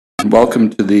Welcome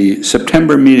to the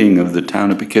September meeting of the Town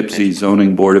of Poughkeepsie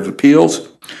Zoning Board of Appeals.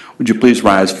 Would you please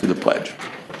rise for the pledge?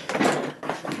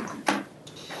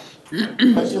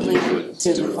 Pledge allegiance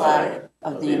to the flag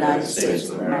of the United States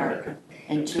of America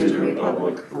and to the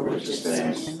republic for which it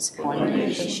stands, one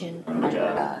nation, under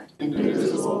God,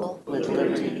 indivisible, with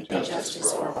liberty and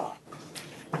justice for all.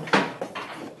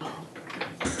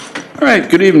 All right,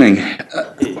 good evening.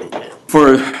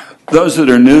 For those that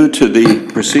are new to the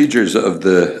procedures of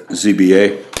the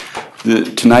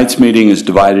ZBA, tonight's meeting is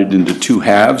divided into two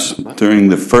halves. During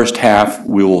the first half,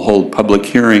 we will hold public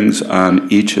hearings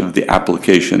on each of the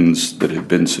applications that have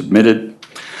been submitted.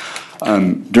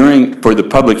 For the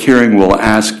public hearing, we'll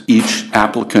ask each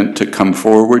applicant to come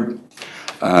forward,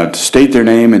 to state their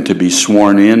name and to be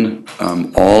sworn in.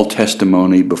 All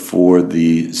testimony before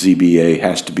the ZBA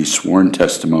has to be sworn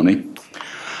testimony.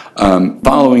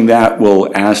 Following that,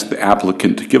 we'll ask the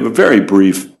applicant to give a very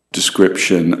brief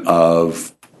description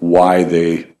of why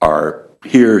they are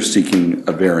here seeking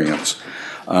a variance.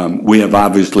 We have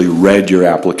obviously read your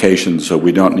application, so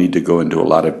we don't need to go into a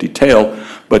lot of detail,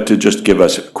 but to just give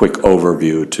us a quick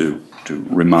overview to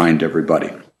remind everybody.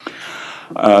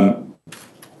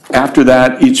 After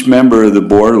that, each member of the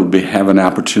board will have an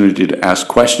opportunity to ask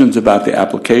questions about the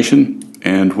application,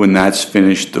 and when that's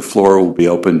finished, the floor will be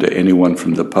open to anyone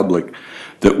from the public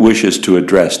that wishes to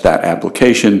address that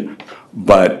application,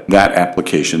 but that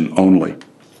application only.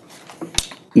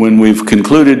 When we've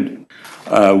concluded,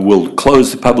 we'll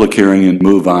close the public hearing and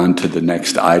move on to the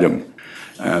next item.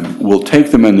 We'll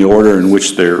take them in the order in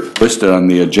which they're listed on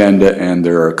the agenda, and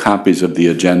there are copies of the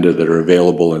agenda that are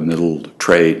available in the little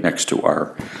tray next to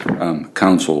our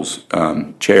council's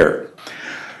chair.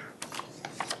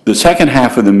 The second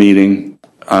half of the meeting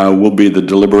will be the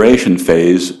deliberation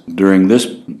phase. During this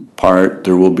part,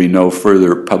 there will be no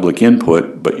further public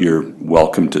input, but you're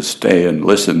welcome to stay and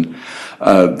listen.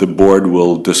 The board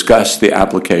will discuss the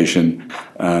application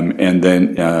and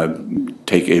then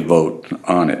take a vote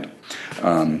on it.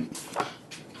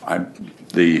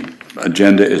 The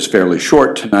agenda is fairly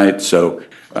short tonight, so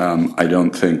I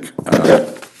don't think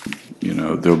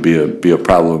there'll be a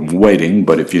problem waiting.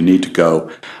 But if you need to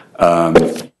go,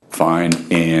 fine,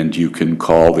 and you can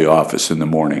call the office in the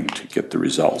morning to get the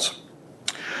results.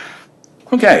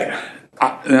 Okay.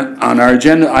 On our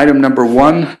agenda, item number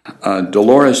 1,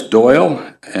 Dolores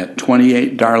Doyle at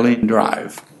 28 Darlene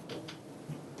Drive.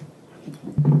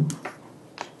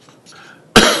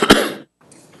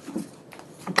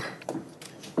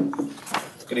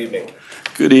 Good evening.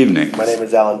 Good evening. My name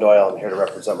is Alan Doyle. I'm here to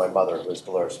represent my mother, who is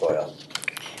Dolores Doyle.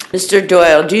 Mr.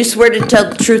 Doyle, do you swear to tell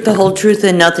the truth, the whole truth,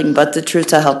 and nothing but the truth,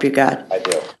 so help you God? I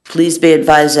do. Please be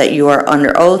advised that you are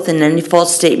under oath, and any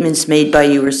false statements made by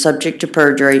you are subject to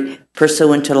perjury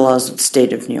pursuant to the laws of the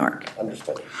state of New York.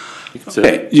 Understood.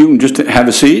 Okay, you can just have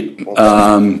a seat,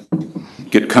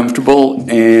 get comfortable,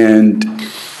 and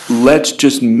let's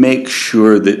just make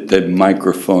sure that the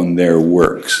microphone there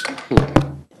works.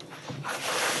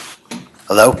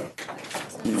 Hello?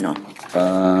 No.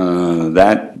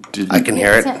 That didn't... I can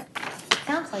hear it.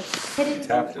 Sounds like hit it.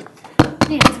 Tapped it.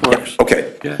 Works.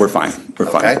 Okay, yeah. We're fine. We're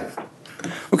fine.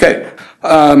 Okay.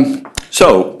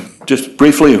 So, just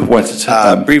briefly, what's...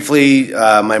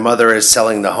 My mother is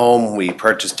selling the home. We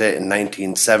purchased it in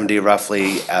 1970,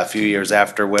 roughly, a few years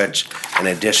after which an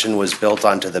addition was built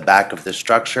onto the back of the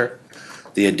structure.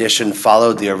 The addition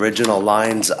followed the original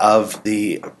lines of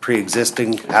the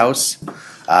pre-existing house.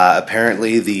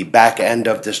 Apparently, the back end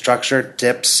of the structure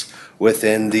tips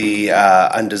within the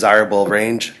undesirable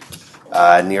range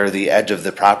near the edge of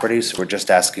the property. So we're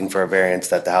just asking for a variance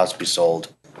that the house be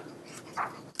sold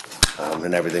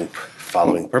and everything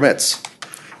following permits.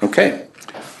 Okay.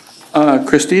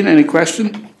 Christine, any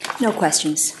question? No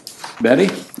questions. Betty?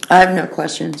 I have no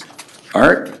questions.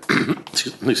 Art?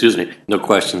 Excuse me, no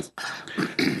questions.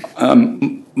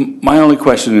 My only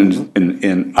question is,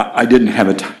 and I didn't have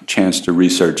a chance to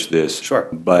research this. Sure.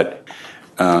 But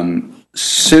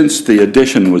since the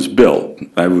addition was built,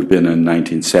 that would have been in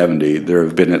 1970, there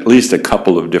have been at least a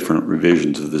couple of different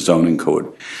revisions of the zoning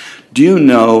code. Do you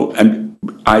know, and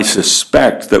I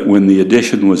suspect that when the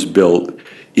addition was built,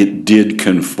 it did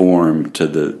conform to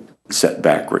the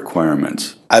setback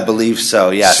requirements? I believe so,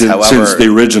 yes. Since the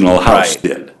original house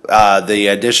did. The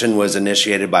addition was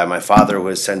initiated by my father, who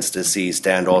is since deceased,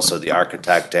 and also the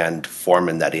architect and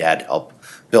foreman that he had help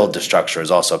build the structure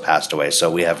has also passed away, so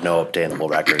we have no obtainable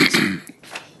records.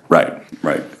 Right.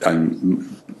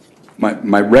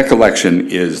 My recollection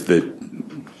is that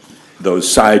those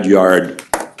side yard,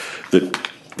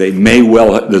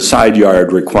 the side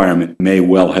yard requirement may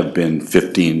well have been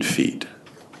 15 feet.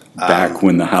 back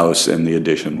when the house and the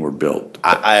addition were built.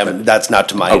 That's not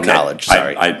to my Okay. knowledge,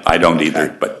 sorry. I don't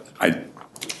either, but I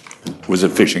was a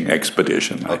fishing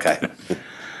expedition. Okay.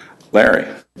 Larry?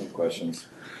 No questions.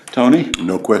 Tony?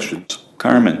 No questions.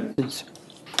 Carmen?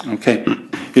 Okay.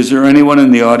 Is there anyone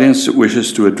in the audience that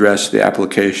wishes to address the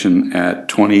application at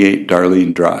 28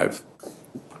 Darlene Drive?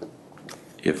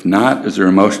 If not, is there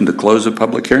a motion to close the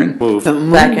public hearing?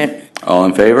 Second. All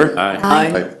in favor?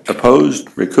 Aye. Opposed?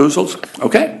 Recusals?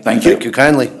 Okay, thank you. Thank you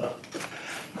kindly.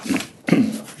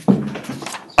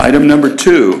 Item number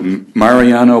 2,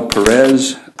 Mariano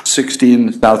Perez,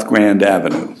 16 South Grand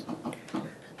Avenue.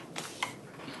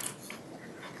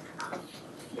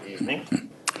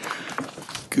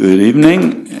 Good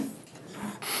evening.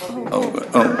 Oh,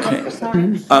 okay.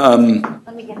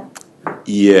 Let me get up.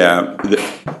 Yeah.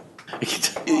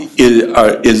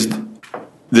 Is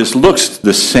this looks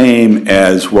the same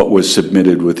as what was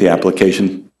submitted with the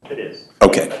application? It is.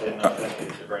 Okay. I did not think we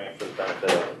should bring it for the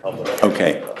benefit of the public.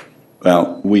 Okay.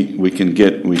 Well, we can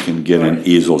get an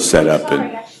easel set up Sorry,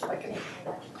 and. I can-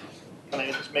 Can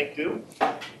I just make do?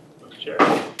 Chair.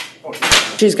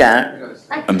 She's got it.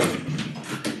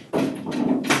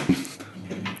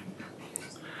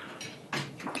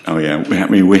 Oh, yeah, I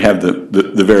mean, we have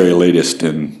the very latest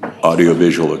in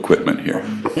audiovisual equipment here.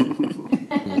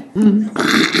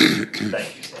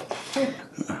 Thank you.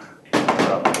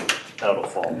 Now it'll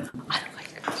fall.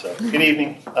 So, good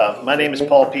evening. My name is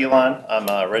Paul Pilon. I'm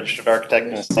a registered architect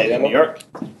in the state of New York.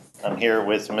 I'm here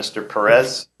with Mr.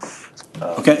 Perez.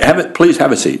 Okay, please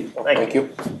have a seat. Thank you.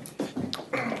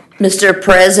 Mr.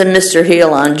 Perez and Mr.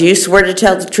 Healon, do you swear to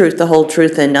tell the truth, the whole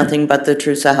truth, and nothing but the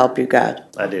truth, so help you God?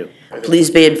 I do. Please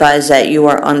be advised that you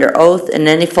are under oath, and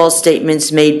any false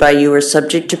statements made by you are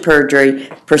subject to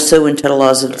perjury pursuant to the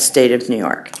laws of the state of New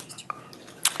York.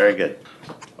 Very good.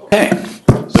 Okay.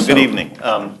 So good evening.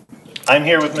 I'm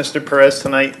here with Mr. Perez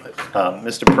tonight.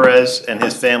 Mr. Perez and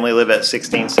his family live at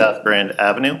 16 South Grand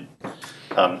Avenue.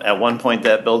 At one point,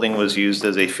 that building was used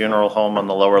as a funeral home on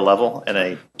the lower level and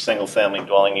a single-family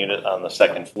dwelling unit on the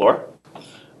second floor.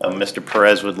 Mr.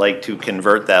 Perez would like to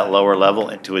convert that lower level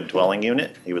into a dwelling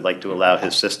unit. He would like to allow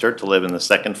his sister to live in the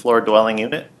second floor dwelling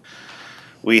unit.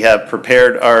 We have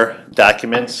prepared our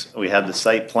documents. We have the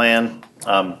site plan.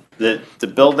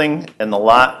 The building and the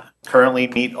lot currently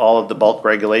meet all of the bulk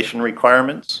regulation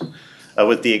requirements,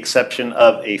 with the exception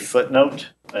of a footnote,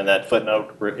 and that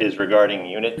footnote is regarding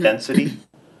unit density.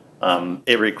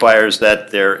 It requires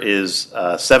that there is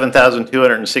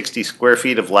 7,260 square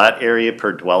feet of lot area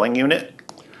per dwelling unit.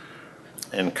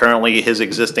 And currently, his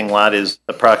existing lot is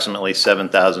approximately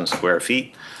 7,000 square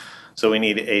feet. So we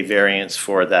need a variance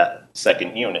for that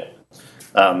second unit.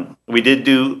 We did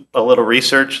do a little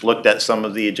research, looked at some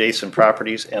of the adjacent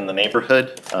properties in the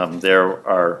neighborhood.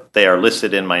 They are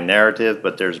listed in my narrative,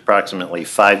 but there's approximately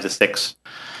 5 to 6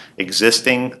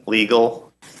 existing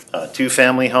legal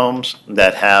two-family homes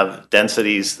that have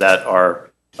densities that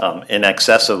are in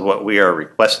excess of what we are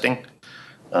requesting.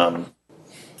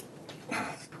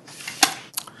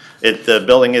 The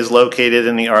building is located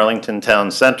in the Arlington Town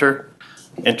Center.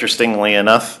 Interestingly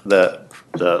enough, the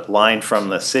line from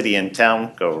the city and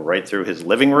town go right through his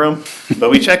living room.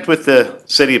 But we checked with the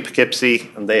city of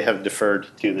Poughkeepsie, and they have deferred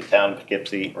to the town of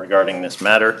Poughkeepsie regarding this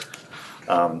matter.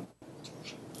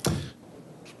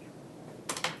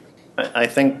 I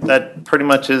think that pretty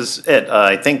much is it.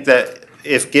 I think that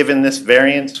if given this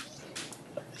variance,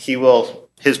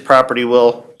 his property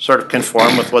will sort of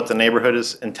conform with what the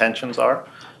neighborhood's intentions are.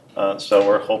 So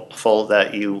we're hopeful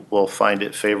that you will find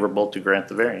it favorable to grant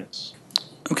the variance.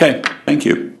 Okay, thank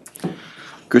you.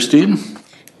 Christine?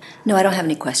 No, I don't have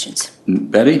any questions.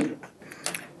 Betty?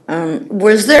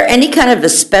 Was there any kind of a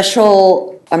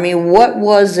special, what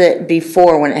was it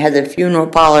before when it had the funeral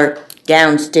parlor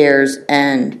downstairs?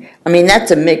 And,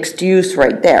 that's a mixed use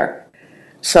right there.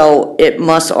 So it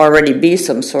must already be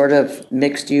some sort of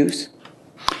mixed use?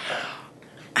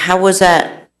 How was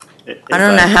that? I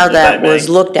don't know how that was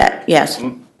looked at, yes.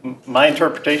 My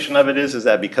interpretation of it is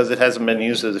that because it hasn't been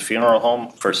used as a funeral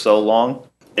home for so long,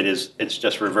 it's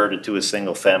just reverted to a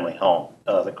single-family home.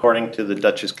 According to the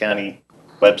Dutchess County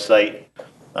website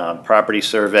property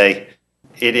survey,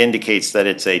 it indicates that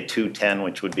it's a 210,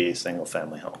 which would be a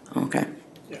single-family home. Okay.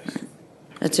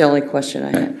 That's the only question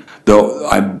I had. Though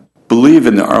I believe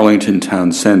in the Arlington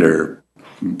Town Center,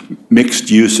 mixed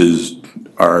uses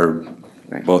are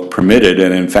both permitted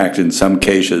and, in fact, in some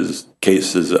cases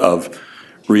of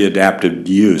readaptive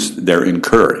use, they're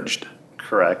encouraged.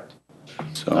 Correct.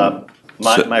 So,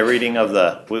 My reading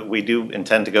of we do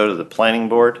intend to go to the planning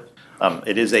board.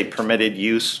 It is a permitted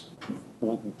use,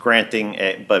 but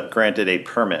granted a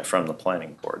permit from the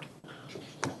planning board.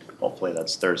 Hopefully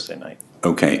that's Thursday night.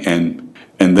 Okay, and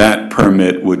that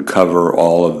permit would cover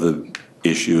all of the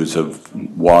issues of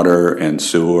water and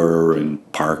sewer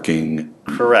and parking?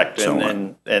 Correct, So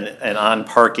and on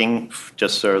parking,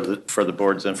 just for the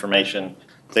board's information,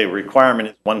 the requirement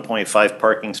is 1.5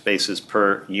 parking spaces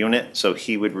per unit, so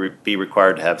he would be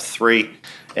required to have 3.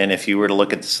 And if you were to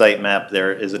look at the site map,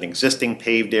 there is an existing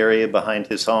paved area behind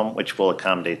his home, which will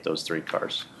accommodate those 3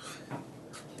 cars.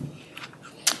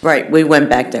 Right, we went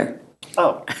back there.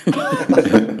 Oh.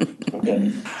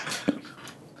 Okay.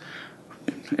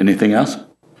 Anything else?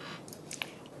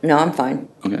 No, I'm fine.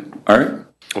 Okay,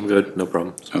 Art? I'm good, no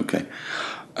problem. Okay.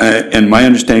 And my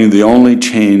understanding, the only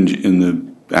change in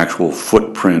the actual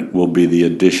footprint will be the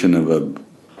addition of a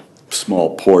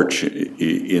small porch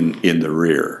in the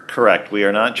rear. Correct. We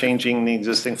are not changing the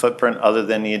existing footprint other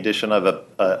than the addition of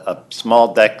a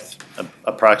small deck,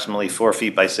 approximately 4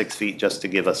 feet by 6 feet, just to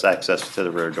give us access to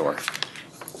the rear door.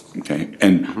 Okay,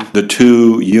 and the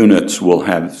 2 units will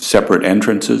have separate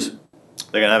entrances?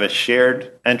 They're going to have a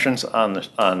shared entrance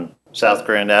on South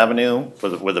Grand Avenue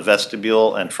with a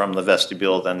vestibule, and from the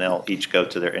vestibule, then they'll each go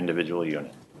to their individual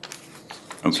unit.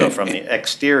 Okay. So from the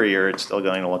exterior, it's still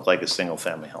going to look like a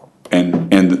single-family home.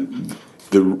 And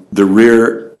the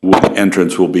rear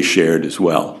entrance will be shared as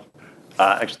well?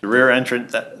 Actually, the rear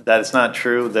entrance, that is not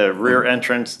true. The rear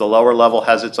entrance, the lower level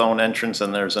has its own entrance,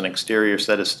 and there's an exterior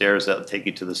set of stairs that will take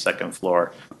you to the second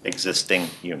floor existing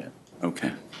unit.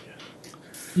 Okay.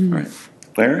 All right.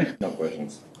 Larry? No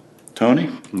questions. Tony?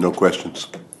 No questions.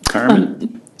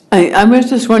 Carmen? I was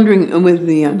just wondering with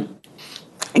the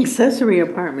accessory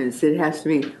apartments, it has to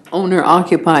be owner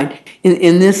occupied.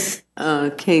 In this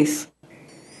case,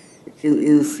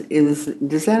 does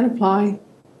that apply?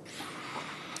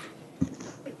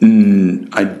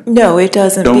 No, it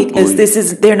doesn't, Don't because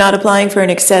believe- they're not applying for an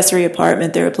accessory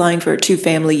apartment, they're applying for a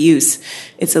 2-family use.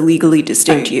 It's a legally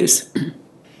distinct use.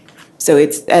 So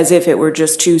it's as if it were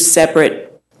just 2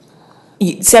 separate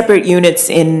units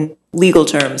in legal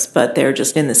terms, but they're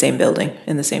just in the same building,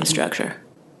 in the same structure.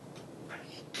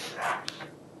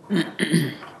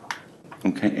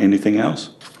 Okay, anything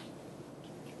else?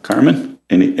 Carmen?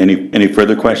 Any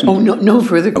further questions? Oh, no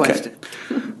further Okay. question.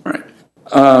 All right.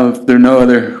 If there are no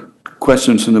other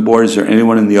questions from the board, is there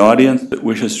anyone in the audience that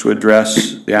wishes to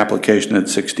address the application at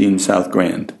 16 South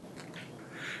Grand?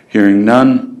 Hearing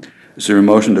none, is there a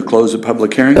motion to close the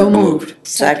public hearing? So moved.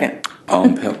 Second.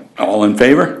 All in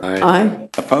favor? Aye.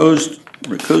 Opposed?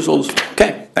 Recusals?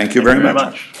 Okay, thank you very Very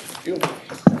much. much.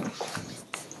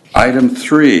 Item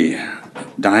 3,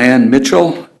 Diane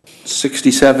Mitchell,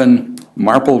 67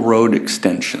 Marple Road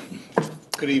Extension.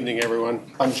 Good evening, everyone.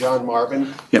 I'm John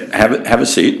Marvin. Yep, have a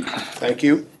seat. Thank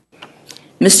you.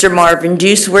 Mr. Marvin, do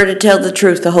you swear to tell the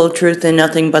truth, the whole truth, and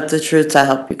nothing but the truth, so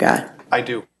help you God? I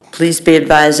do. Please be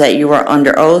advised that you are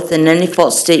under oath, and any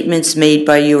false statements made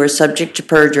by you are subject to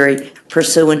perjury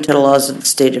pursuant to the laws of the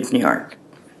state of New York.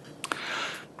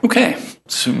 Okay,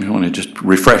 so we want to just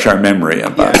refresh our memory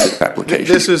about this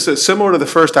application. This is similar to the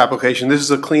first application. This is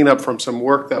a cleanup from some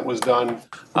work that was done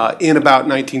in about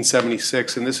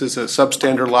 1976, and this is a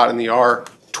substandard lot in the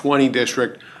R20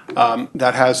 district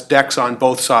that has decks on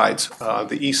both sides,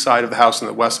 the east side of the house and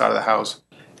the west side of the house.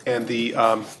 And the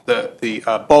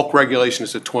bulk regulation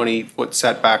is a 20-foot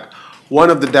setback.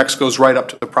 One of the decks goes right up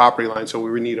to the property line, so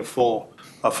we would need a full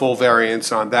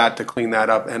variance on that to clean that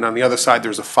up. And on the other side,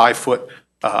 there's a 5-foot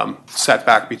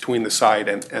setback between the side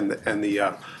and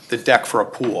the deck for a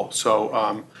pool. So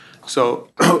I'm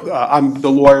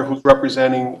the lawyer who's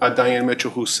representing Diane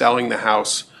Mitchell, who's selling the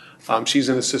house. She's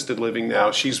in assisted living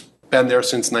now. She's been there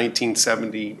since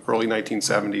 1970, early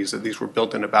 1970s. These were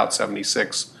built in about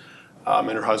 76.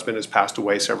 And her husband has passed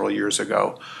away several years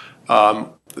ago.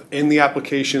 In the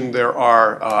application, there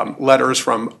are letters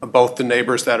from both the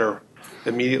neighbors that are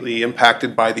immediately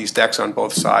impacted by these decks on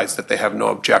both sides, that they have no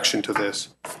objection to this.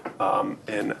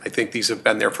 And I think these have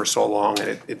been there for so long,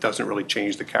 and it doesn't really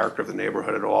change the character of the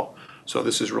neighborhood at all. So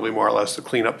this is really more or less to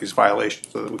clean up these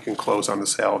violations so that we can close on the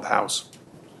sale of the house.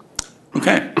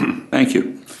 Okay, thank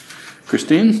you.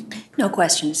 Christine? No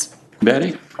questions.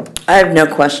 Betty? I have no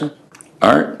question.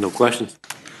 Art? No questions?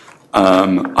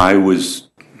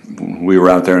 We were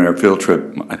out there on our field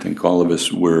trip. I think all of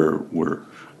us were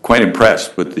quite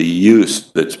impressed with the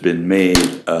use that's been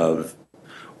made of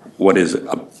what is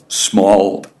a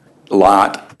small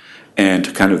lot, and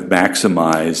to kind of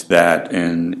maximize that.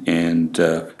 And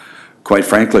quite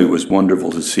frankly, it was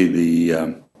wonderful to see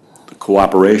the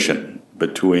cooperation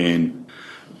between,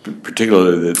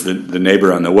 particularly the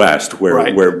neighbor on the west, where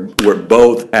Right. where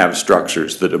both have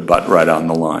structures that abut right on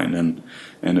the line,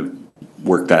 and have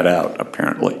worked that out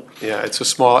apparently. Yeah, it's a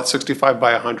small, 65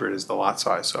 by 100 is the lot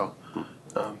size, so,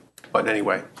 but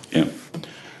anyway. Yeah.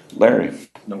 Larry?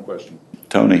 No question.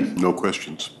 Tony? No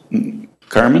questions.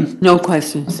 Carmen? No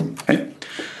questions. Okay.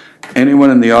 Anyone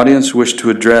in the audience wish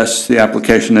to address the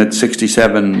application at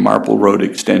 67 Marple Road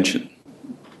Extension?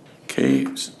 Okay,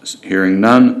 hearing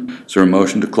none. Is there a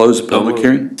motion to close the public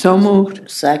hearing? So moved.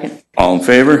 Second. All in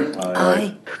favor?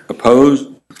 Aye. Opposed?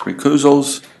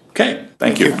 Recusals? Okay,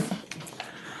 thank you.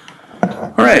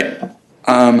 All right.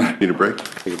 Need a break?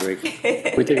 Take a break.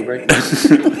 Can we take a break?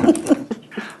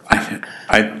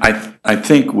 I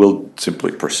think we'll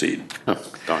simply proceed. Oh,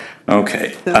 darn.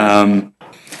 Okay.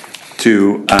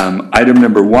 To item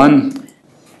number 1.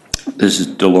 This is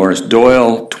Dolores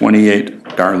Doyle, 28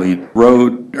 Darlene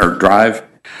Road, or Drive.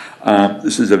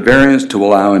 This is a variance to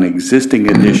allow an existing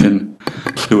addition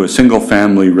to a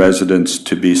single-family residence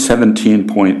to be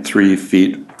 17.3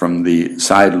 feet from the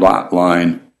side lot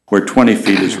line, where 20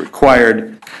 feet is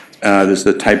required. This is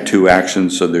a type 2 action,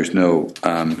 so there's no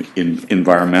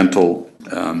environmental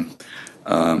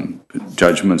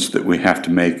judgments that we have to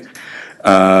make.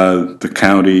 The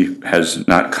county has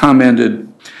not commented.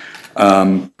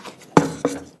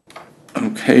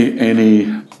 Okay,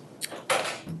 any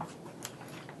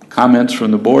comments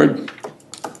from the board?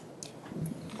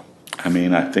 I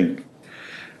mean, I think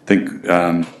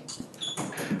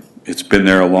it's been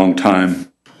there a long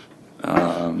time.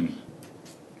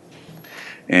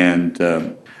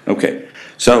 Okay,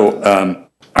 so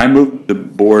I move the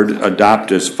board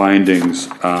adopt as findings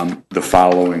the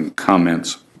following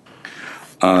comments.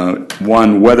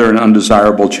 1, whether an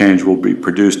undesirable change will be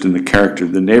produced in the character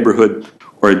of the neighborhood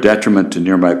or a detriment to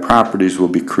nearby properties will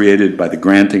be created by the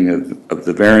granting of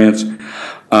the variance.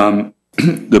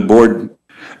 The board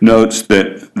notes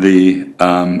that the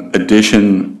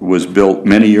addition was built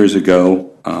many years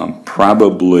ago,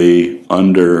 probably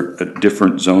under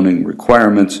different zoning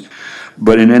requirements,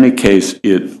 but in any case,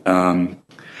 the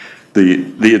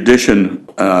addition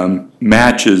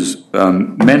matches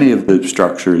many of the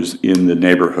structures in the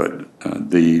neighborhood.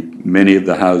 Many of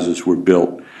the houses were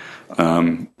built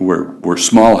were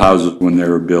small houses when they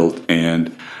were built,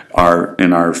 and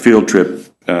in our field trip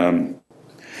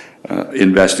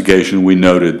investigation, we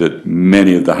noted that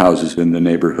many of the houses in the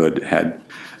neighborhood had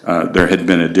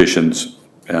been additions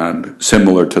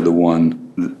similar to the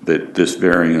one that this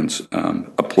variance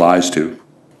applies to.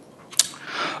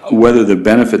 Whether the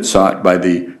benefit sought by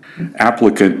the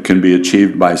applicant can be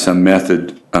achieved by some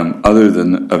method other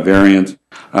than a variance,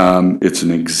 it's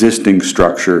an existing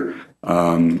structure.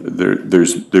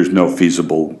 There's no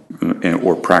feasible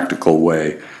or practical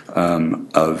way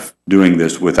of doing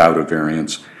this without a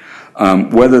variance.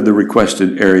 Whether the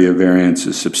requested area variance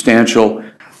is substantial,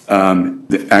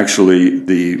 actually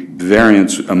the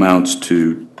variance amounts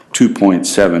to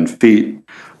 2.7 feet.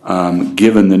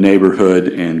 Given the neighborhood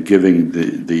and given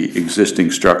the existing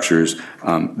structures,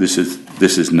 this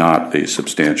is not a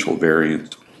substantial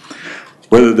variance.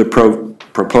 Whether the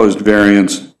proposed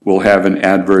variance will have an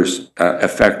adverse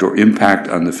effect or impact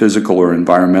on the physical or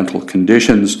environmental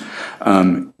conditions,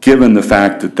 given the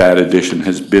fact that that addition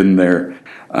has been there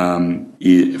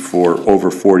for over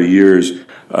 40 years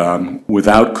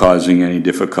without causing any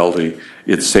difficulty,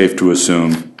 it's safe to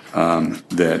assume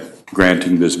that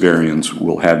granting this variance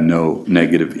will have no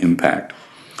negative impact.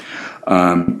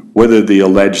 Whether the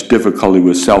alleged difficulty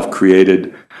was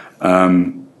self-created,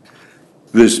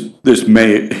 this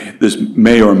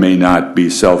may or may not be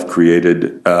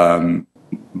self-created,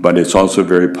 but it's also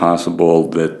very possible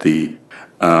that the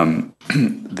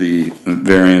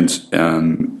variance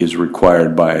is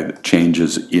required by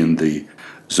changes in the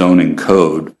zoning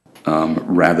code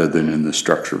rather than in the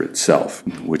structure itself,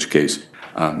 in which case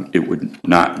it would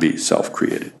not be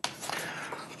self-created.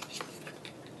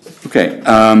 Okay,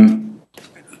 I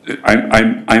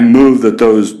move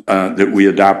that we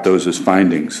adopt those as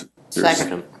findings.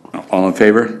 Second. All in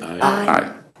favor?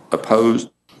 Aye. Opposed?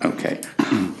 Okay.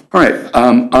 All right,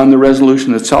 on the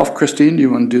resolution itself, Christine, do you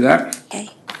want to do that? Okay.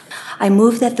 I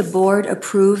move that the board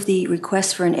approve the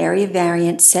request for an area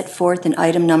variance set forth in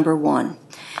item number 1.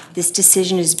 This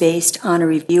decision is based on a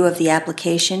review of the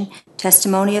application,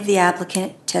 testimony of the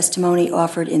applicant, testimony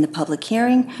offered in the public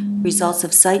hearing, results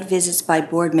of site visits by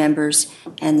board members,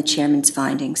 and the chairman's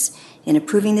findings. In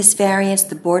approving this variance,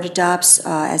 the board adopts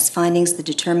as findings the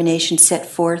determination set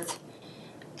forth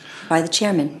by the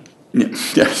chairman.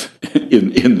 Yes,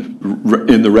 in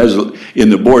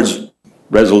the board's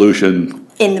resolution.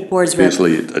 In the board's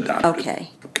Basically adopted. Okay.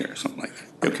 Okay, or something like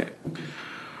that. Okay.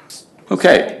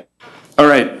 Okay. All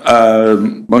right.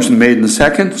 Motion made in the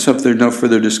second. So if there's no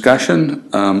further discussion,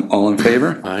 all in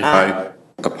favor? Aye.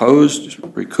 Opposed?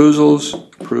 Recusals?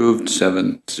 approved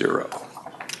 7-0.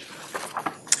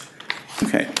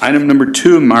 Okay, item number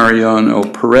 2, Mariano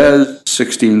Perez,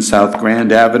 16 South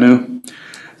Grand Avenue.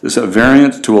 This is a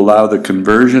variance to allow the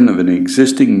conversion of an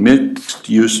existing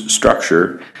mixed-use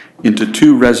structure into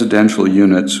 2 residential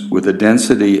units with a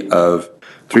density of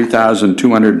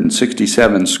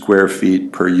 3,267 square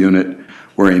feet per unit,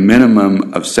 where a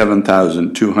minimum of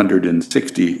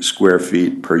 7,260 square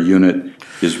feet per unit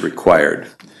is required.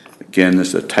 Again, this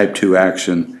is a type 2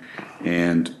 action,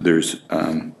 and there's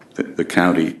the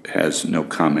county has no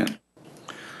comment.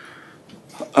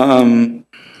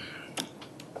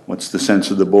 What's the sense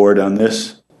of the board on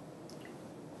this?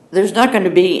 There's not going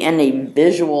to be any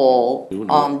visual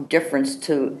difference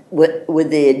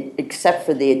except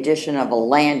for the addition of a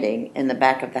landing in the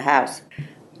back of the house.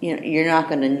 You're not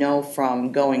going to know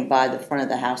from going by the front of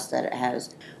the house that it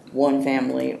has 1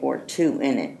 family or 2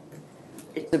 in it.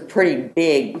 It's a pretty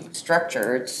big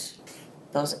structure.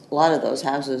 A lot of those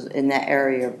houses in that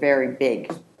area are very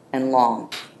big and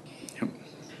long.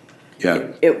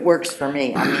 Yeah. It works for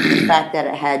me. I mean, the fact that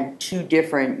it had 2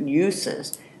 different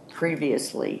uses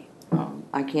previously,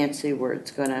 I can't see where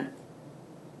it's going to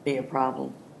be a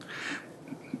problem.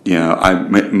 Yeah,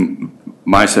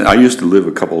 I used to live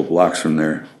a couple of blocks from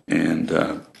there, and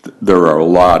there are a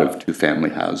lot of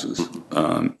 2-family houses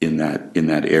in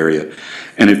that area.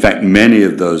 And in fact, many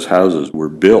of those houses were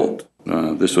built.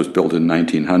 This was built in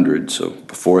 1900, so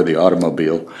before the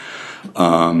automobile.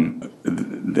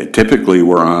 They typically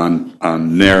were on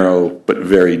narrow but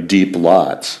very deep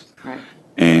lots. Right.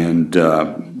 And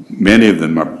many of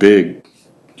them are big,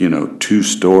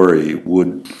 2-story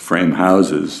wood frame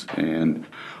houses. And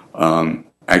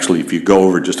actually, if you go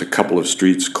over just a couple of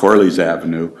streets, Corley's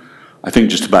Avenue, I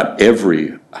think just about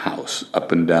every house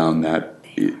up and down that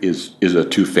is a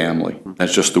 2-family.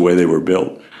 That's just the way they were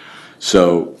built.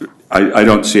 So I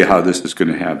don't see how this is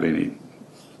going to have any,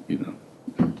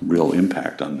 real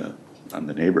impact on the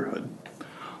neighborhood.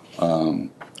 I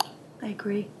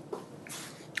agree.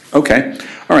 Okay,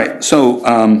 all right. So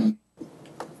I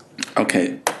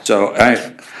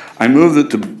move that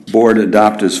the board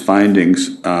adopt as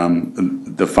findings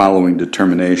the following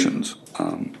determinations.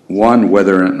 1,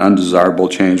 whether an undesirable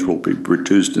change will be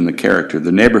produced in the character of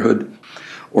the neighborhood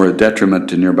or a detriment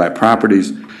to nearby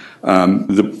properties.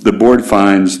 The board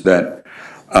finds that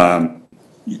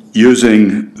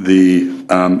using the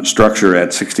structure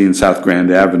at 16 South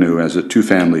Grand Avenue as a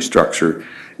 2-family structure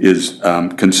is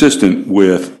consistent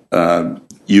with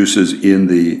uses in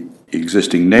the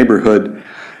existing neighborhood,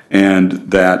 and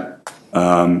that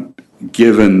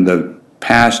given the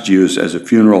past use as a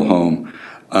funeral home,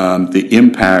 the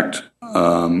impact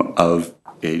of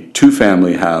a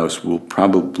 2-family house will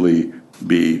probably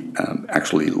be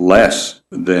actually less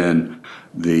than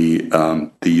the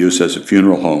use as a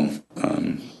funeral home.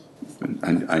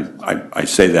 I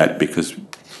say that because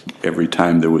every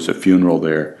time there was a funeral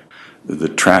there, the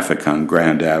traffic on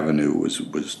Grand Avenue was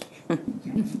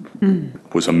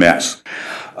a mess.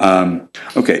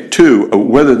 Okay, 2,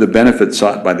 whether the benefit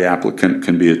sought by the applicant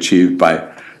can be achieved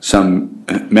by some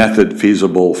method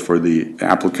feasible for the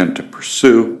applicant to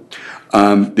pursue.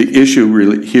 The issue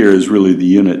really here is really the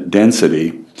unit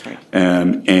density,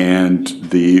 and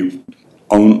the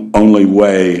only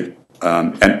way,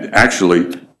 and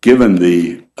actually, given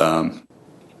the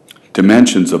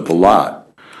dimensions of the lot,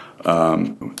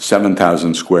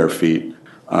 7,000 square feet,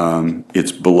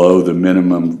 it's below the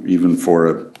minimum even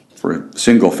for a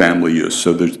single family use.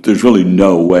 So there's really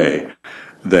no way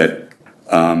that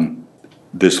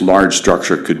this large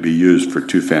structure could be used for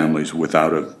 2 families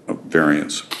without a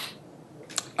variance.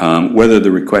 Whether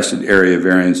the requested area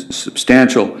variance is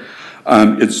substantial.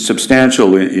 It's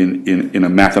substantial in a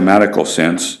mathematical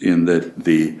sense, in that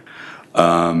the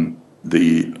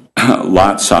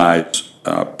lot size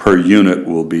per unit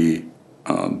will be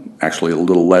actually a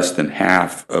little less than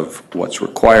half of what's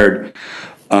required.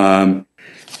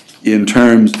 In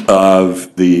terms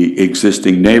of the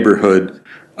existing neighborhood,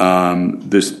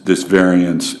 this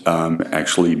variance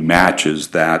actually matches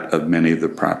that of many of the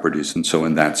properties, and so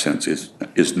in that sense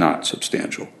is not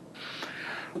substantial.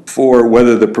 4,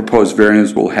 whether the proposed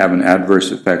variance will have an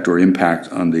adverse effect or impact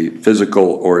on the physical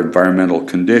or environmental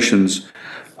conditions.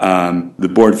 The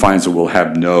board finds it will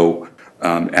have no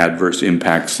adverse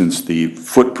impact, since the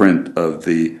footprint of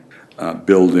the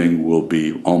building will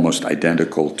be almost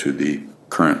identical to the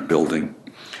current building.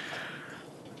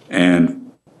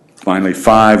 And finally,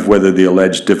 5, whether the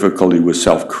alleged difficulty was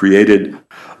self-created.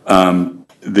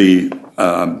 The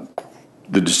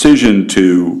decision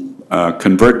to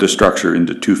convert the structure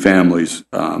into 2 families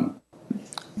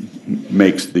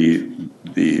makes the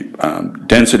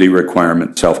density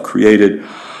requirement self-created,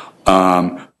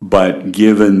 but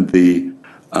given the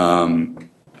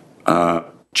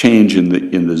change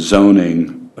in the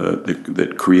zoning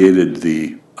that created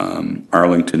the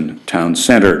Arlington Town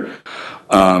Center,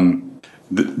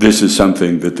 this is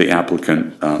something that the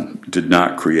applicant did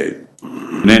not create.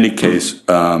 In any case,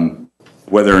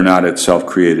 whether or not it's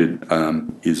self-created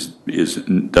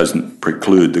doesn't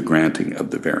preclude the granting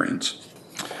of the variance.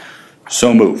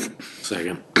 So move.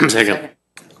 Second. Second.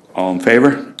 All in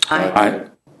favor? Aye.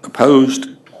 Opposed?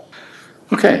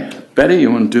 Okay. Betty,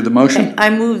 you want to do the motion? I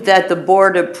move that the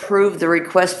board approve the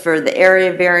request for the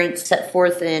area variance set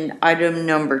forth in item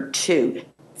number 2.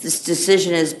 This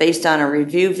decision is based on a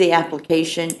review of the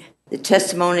application, the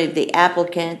testimony of the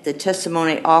applicant, the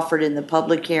testimony offered in the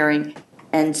public hearing,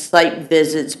 and site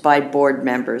visits by board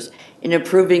members. In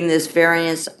approving this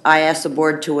variance, I ask the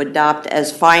board to adopt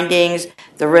as findings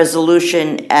the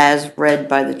resolution as read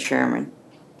by the chairman.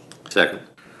 Second.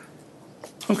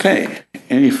 Okay.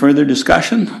 Any further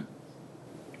discussion?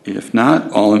 If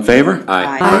not, all in favor?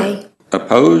 Aye. Aye.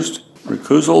 Opposed?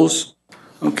 Recusals?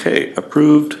 Okay,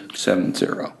 approved,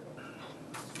 7-0.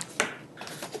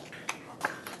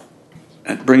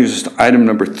 That brings us to item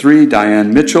number 3,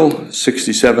 Diane Mitchell,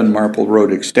 67 Marple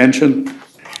Road Extension.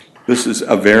 This is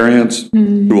a variance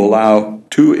to allow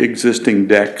 2 existing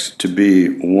decks to be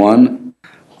 1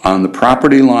 on the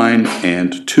property line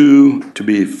and 2 to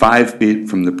be 5 feet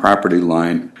from the property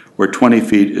line, where 20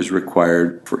 feet is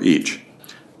required for each.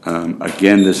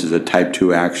 Again, this is a type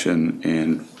 2 action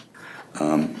and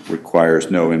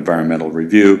requires no environmental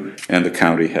review, and the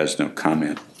county has no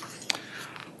comment.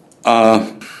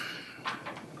 I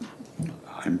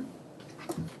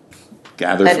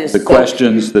gather That from is the so-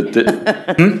 questions that,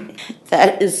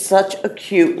 That is such a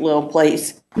cute little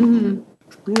place.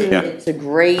 yeah, It's a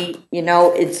great,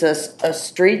 it's a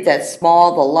street that's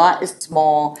small, the lot is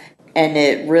small, and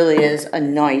it really is a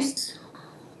nice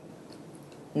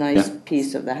Yeah.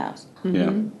 piece of the house.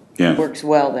 yeah. Works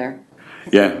well there.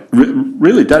 Yeah,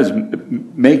 really does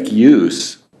make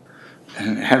use,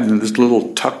 having this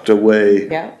little tucked away.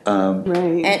 Yeah.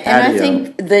 Right. And I Patio.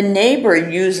 think the neighbor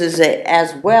uses it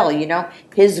as well,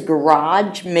 his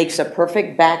garage makes a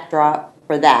perfect backdrop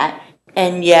for that,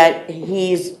 and yet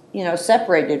he's,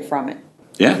 separated from it.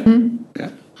 Yeah, yeah.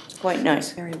 It's quite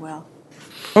nice. Very well.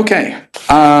 Okay,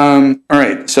 all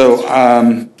right, so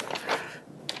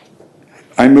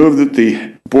I move that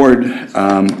the board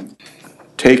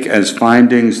take as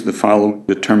findings the following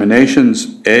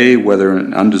determinations. A, whether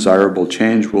an undesirable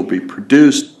change will be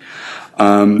produced.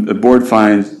 The board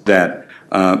finds that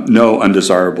no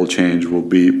undesirable change will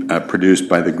be produced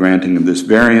by the granting of this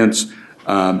variance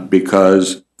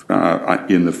because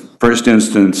in the first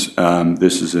instance,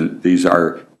 these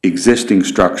are existing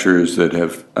structures that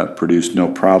have produced no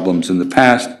problems in the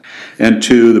past. And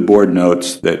 2, the board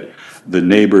notes that the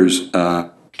neighbors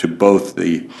to both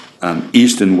the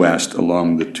east and west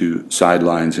along the 2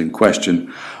 sidelines in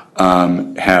question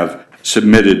have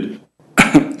submitted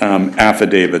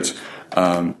affidavits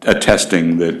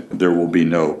attesting that there will be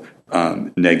no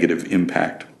negative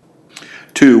impact.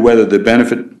 2, whether the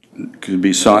benefit can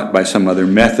be sought by some other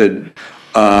method.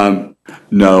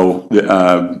 No,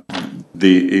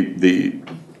 the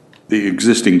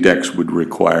existing decks would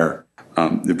require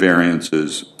the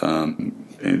variances.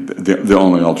 The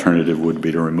only alternative would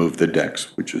be to remove the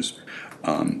decks, which is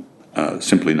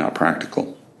simply not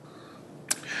practical.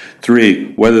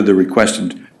 3, whether the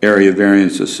requested area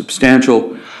variance is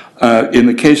substantial. In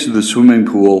the case of the swimming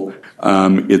pool,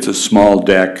 it's a small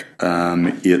deck.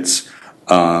 It's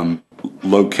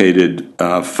located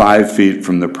 5 feet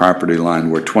from the property line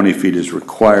where 20 feet is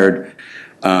required.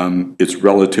 It's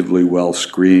relatively well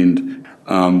screened.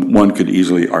 One could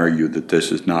easily argue that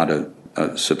this is not a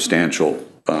substantial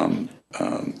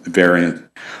variant.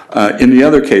 In the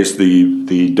other case,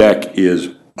 the deck is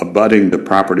abutting the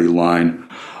property line,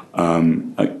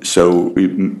 so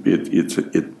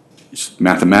it's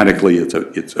mathematically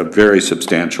it's a very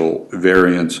substantial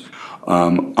variance.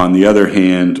 On the other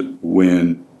hand,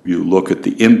 when you look at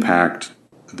the impact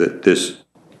that this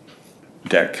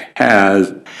deck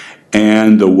has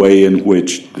and the way in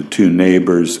which the 2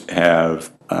 neighbors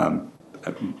have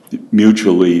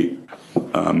mutually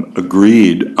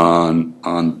agreed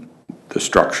on the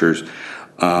structures,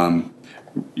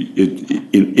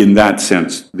 in that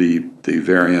sense, the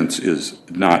variance is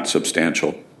not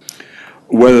substantial.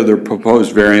 Whether the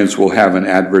proposed variance will have an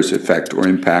adverse effect or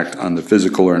impact on the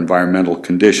physical or environmental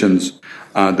conditions,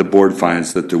 the board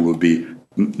finds that there will be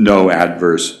no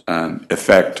adverse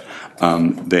effect.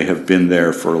 They have been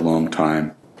there for a long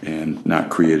time and not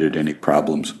created any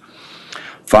problems.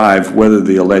 5, whether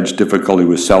the alleged difficulty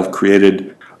was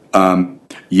self-created.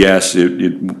 Yes,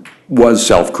 it was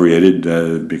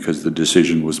self-created because the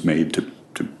decision was made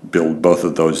to build both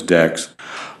of those decks.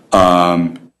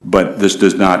 But this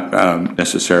does not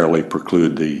necessarily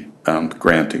preclude the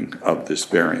granting of this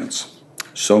variance.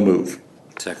 So move.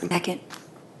 Second. Second.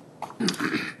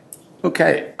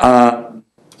 Okay.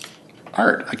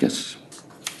 Art, I guess.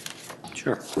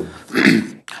 Sure.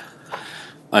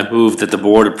 I move that the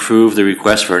board approve the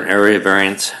request for an area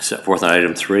variance set forth on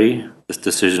item 3. This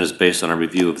decision is based on a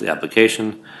review of the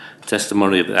application,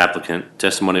 testimony of the applicant,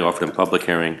 testimony offered in public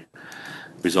hearing,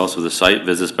 results of the site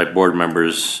visits by board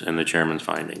members, and the chairman's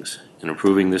findings. In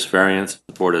approving this variance,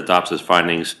 the board adopts as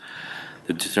findings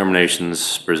the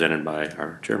determinations presented by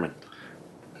our chairman.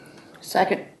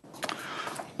 Second.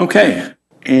 Okay.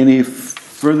 Any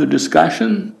further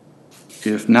discussion?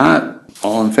 If not,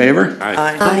 all in favor?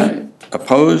 Aye.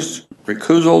 Opposed?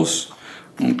 Recusals?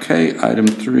 Okay, item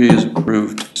 3 is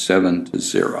approved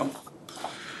 7-0.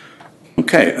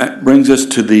 Okay, that brings us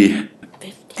to the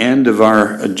end of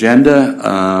our agenda.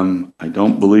 I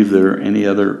don't believe there are any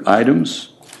other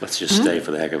items. Let's just stay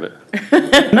for the heck of it.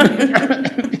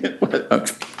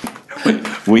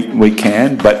 We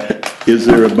can, but is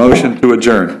there a motion to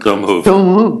adjourn? So move. So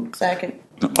moved. Second.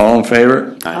 All in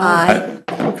favor? Aye.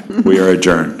 We are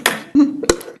adjourned.